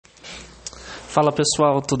Fala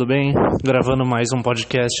pessoal, tudo bem? Gravando mais um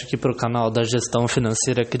podcast aqui para o canal da Gestão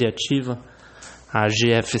Financeira Criativa, a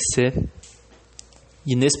GFC.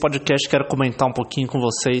 E nesse podcast quero comentar um pouquinho com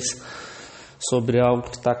vocês sobre algo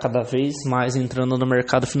que está cada vez mais entrando no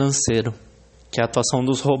mercado financeiro, que é a atuação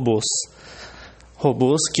dos robôs.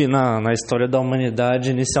 Robôs que na história da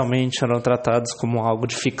humanidade inicialmente eram tratados como algo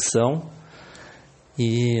de ficção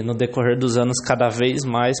e no decorrer dos anos cada vez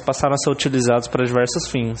mais passaram a ser utilizados para diversos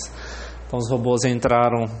fins. Então os robôs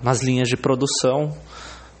entraram nas linhas de produção,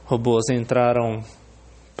 robôs entraram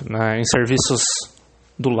em serviços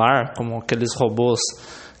do lar, como aqueles robôs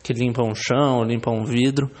que limpam o chão, limpam o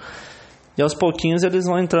vidro. E aos pouquinhos eles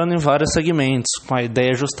vão entrando em vários segmentos, com a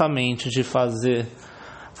ideia justamente de fazer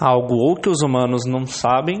algo ou que os humanos não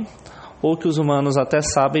sabem, ou que os humanos até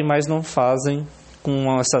sabem, mas não fazem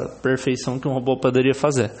com essa perfeição que um robô poderia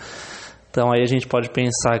fazer. Então aí a gente pode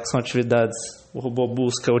pensar que são atividades, o robô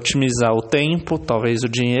busca otimizar o tempo, talvez o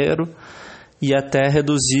dinheiro, e até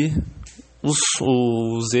reduzir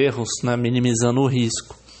os erros, minimizando o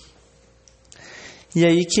risco. E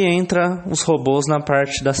aí que entra os robôs na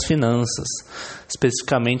parte das finanças,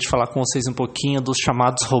 especificamente falar com vocês um pouquinho dos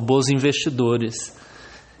chamados robôs investidores.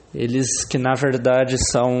 Eles que na verdade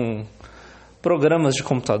são programas de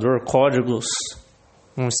computador, códigos,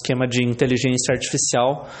 um esquema de inteligência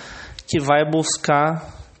artificial que vai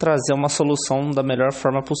buscar trazer uma solução da melhor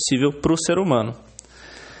forma possível para o ser humano.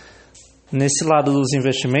 Nesse lado dos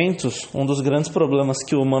investimentos, um dos grandes problemas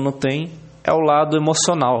que o humano tem é o lado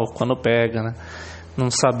emocional, quando pega, Não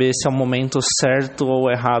saber se é o momento certo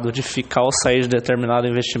ou errado de ficar ou sair de determinado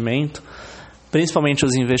investimento, principalmente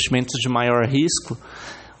os investimentos de maior risco.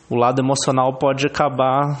 O lado emocional pode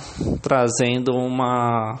acabar trazendo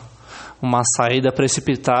uma saída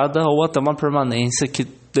precipitada ou até uma permanência que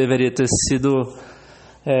deveria ter sido...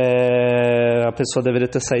 a pessoa deveria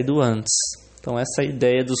ter saído antes. Então essa é a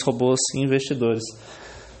ideia dos robôs investidores.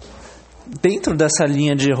 Dentro dessa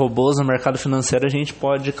linha de robôs no mercado financeiro, a gente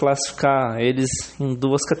pode classificar eles em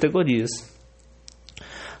duas categorias.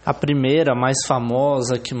 A primeira, mais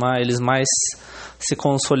famosa, que eles mais se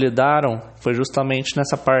consolidaram, foi justamente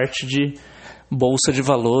nessa parte de bolsa de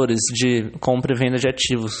valores, de compra e venda de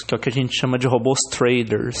ativos, que é o que a gente chama de robôs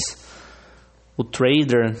traders. O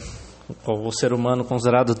trader, o ser humano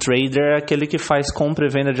considerado trader, é aquele que faz compra e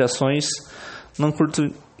venda de ações num curto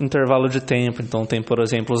intervalo de tempo. Então tem, por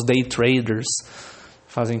exemplo, os day traders,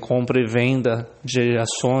 fazem compra e venda de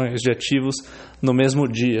ações, de ativos no mesmo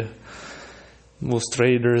dia. Os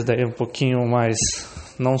traders daí um pouquinho mais,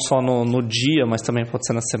 não só no dia, mas também pode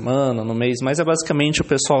ser na semana, no mês, mas é basicamente o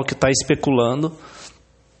pessoal que está especulando,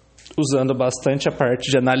 usando bastante a parte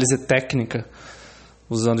de análise técnica,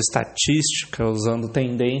 usando estatística, usando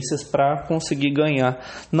tendências para conseguir ganhar,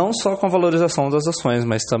 não só com a valorização das ações,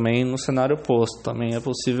 mas também no cenário oposto. Também é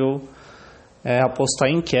possível apostar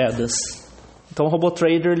em quedas. Então o robô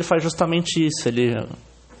trader ele faz justamente isso, ele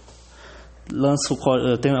lança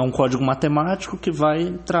tem um código matemático que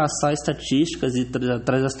vai traçar estatísticas e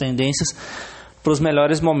traz as tendências para os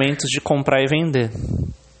melhores momentos de comprar e vender.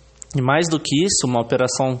 E mais do que isso, uma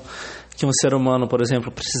operação que um ser humano, por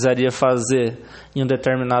exemplo, precisaria fazer em um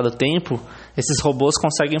determinado tempo, esses robôs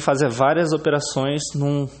conseguem fazer várias operações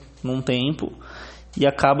num tempo e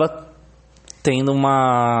acaba tendo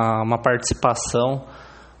uma participação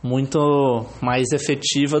muito mais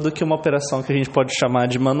efetiva do que uma operação que a gente pode chamar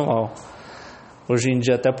de manual. Hoje em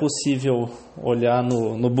dia é até possível olhar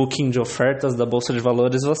no booking de ofertas da Bolsa de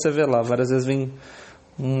Valores, você vê lá, várias vezes vem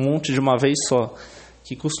um monte de uma vez só,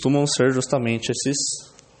 que costumam ser justamente esses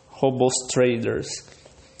robôs traders.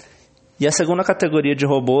 E a segunda categoria de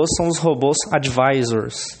robôs são os robôs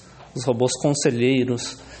advisors, os robôs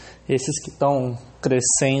conselheiros, esses que estão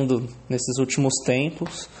crescendo nesses últimos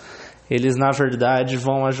tempos. Eles na verdade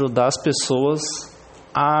vão ajudar as pessoas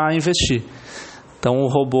a investir. Então o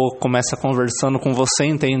robô começa conversando com você,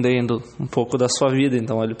 entendendo um pouco da sua vida.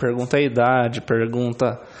 Então ele pergunta a idade,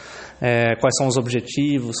 pergunta quais são os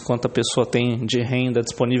objetivos, quanta pessoa tem de renda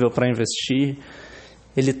disponível para investir.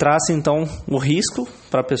 Ele traça então o risco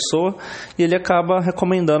para a pessoa e ele acaba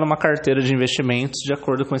recomendando uma carteira de investimentos de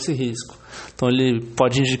acordo com esse risco. Então ele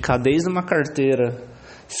pode indicar desde uma carteira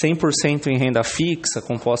 100% em renda fixa,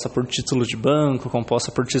 composta por título de banco,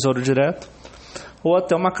 composta por tesouro direto, ou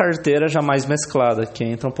até uma carteira já mais mesclada, que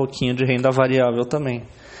entra um pouquinho de renda variável também.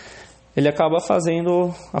 Ele acaba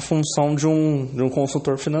fazendo a função de um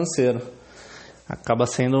consultor financeiro. Acaba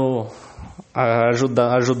sendo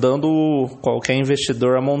ajudando qualquer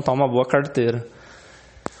investidor a montar uma boa carteira.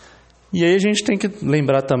 E aí a gente tem que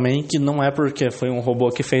lembrar também que não é porque foi um robô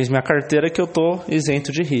que fez minha carteira que eu estou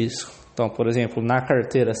isento de risco. Então, por exemplo, na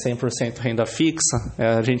carteira 100% renda fixa,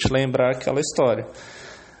 a gente lembrar aquela história.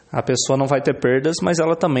 A pessoa não vai ter perdas, mas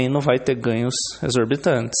ela também não vai ter ganhos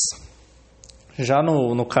exorbitantes. Já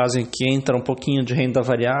no caso em que entra um pouquinho de renda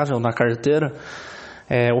variável na carteira,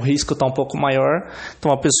 o risco está um pouco maior.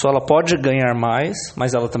 Então a pessoa ela pode ganhar mais,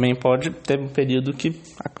 mas ela também pode ter um período que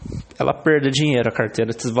ela perda dinheiro, a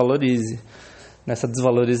carteira desvalorize. Nessa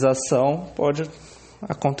desvalorização pode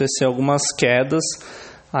acontecer algumas quedas.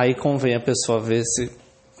 Aí convém a pessoa ver se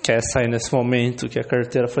quer sair nesse momento que a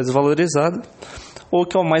carteira foi desvalorizada, ou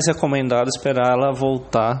que é o mais recomendado esperar ela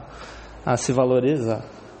voltar a se valorizar.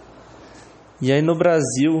 E aí no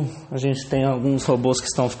Brasil a gente tem alguns robôs que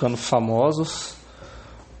estão ficando famosos.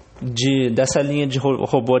 Dessa linha de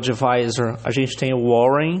robô advisor, a gente tem o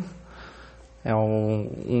Warren, é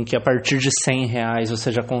um que a partir de R$100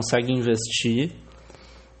 você já consegue investir.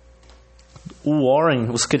 O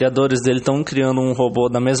Warren, os criadores dele estão criando um robô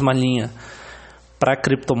da mesma linha para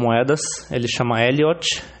criptomoedas, ele chama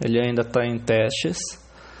Elliot, ele ainda está em testes.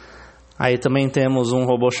 Aí também temos um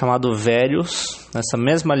robô chamado Verius, nessa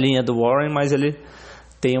mesma linha do Warren, mas ele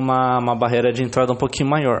tem uma barreira de entrada um pouquinho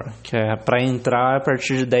maior, que é para entrar a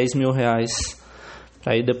partir de R$10.000.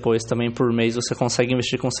 Aí depois também por mês você consegue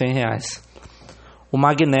investir com R$100. O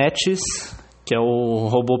Magnetis, que é o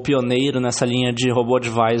robô pioneiro nessa linha de robô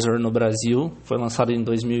advisor no Brasil, foi lançado em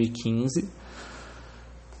 2015.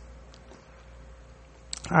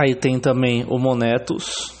 Aí tem também o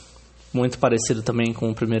Monetus, muito parecido também com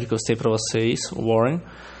o primeiro que eu citei para vocês, o Warren.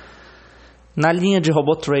 Na linha de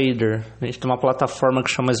robô trader, a gente tem uma plataforma que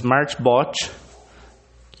chama SmartBot,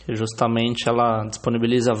 que justamente ela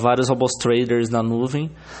disponibiliza vários robôs traders na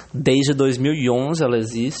nuvem. Desde 2011 ela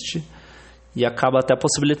existe e acaba até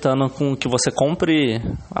possibilitando com que você compre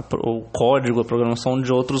o código, a programação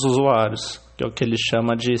de outros usuários, que é o que ele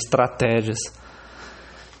chama de estratégias.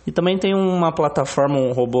 E também tem uma plataforma,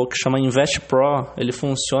 um robô que chama InvestPro. Ele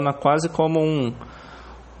funciona quase como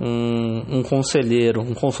um conselheiro,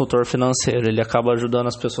 um consultor financeiro. Ele acaba ajudando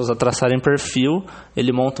as pessoas a traçarem perfil,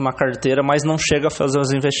 ele monta uma carteira, mas não chega a fazer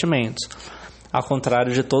os investimentos. Ao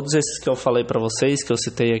contrário de todos esses que eu falei para vocês, que eu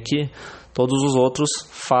citei aqui, todos os outros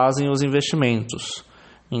fazem os investimentos.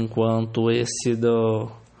 Enquanto esse do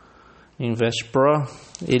InvestPro,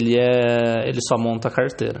 ele só monta a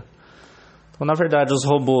carteira. Então, na verdade, os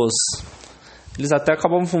robôs, eles até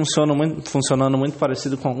acabam funcionando muito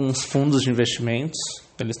parecido com alguns fundos de investimentos.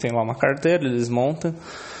 Eles têm lá uma carteira, eles montam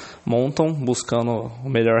buscando o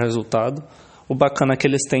melhor resultado. O bacana é que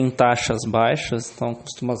eles têm taxas baixas, então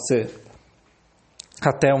costuma ser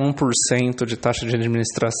até 1% de taxa de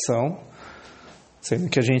administração, sendo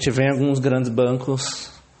que a gente vê em alguns grandes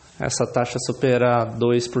bancos essa taxa superar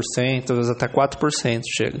 2%, às vezes até 4%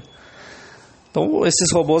 chega. Então, esses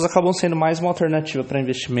robôs acabam sendo mais uma alternativa para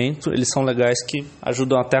investimento. Eles são legais que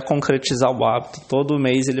ajudam até a concretizar o hábito. Todo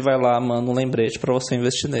mês ele vai lá, manda um lembrete para você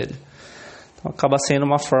investir nele. Então, acaba sendo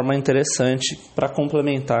uma forma interessante para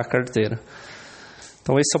complementar a carteira.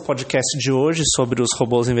 Então, esse é o podcast de hoje sobre os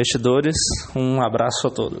robôs investidores. Um abraço a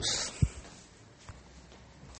todos.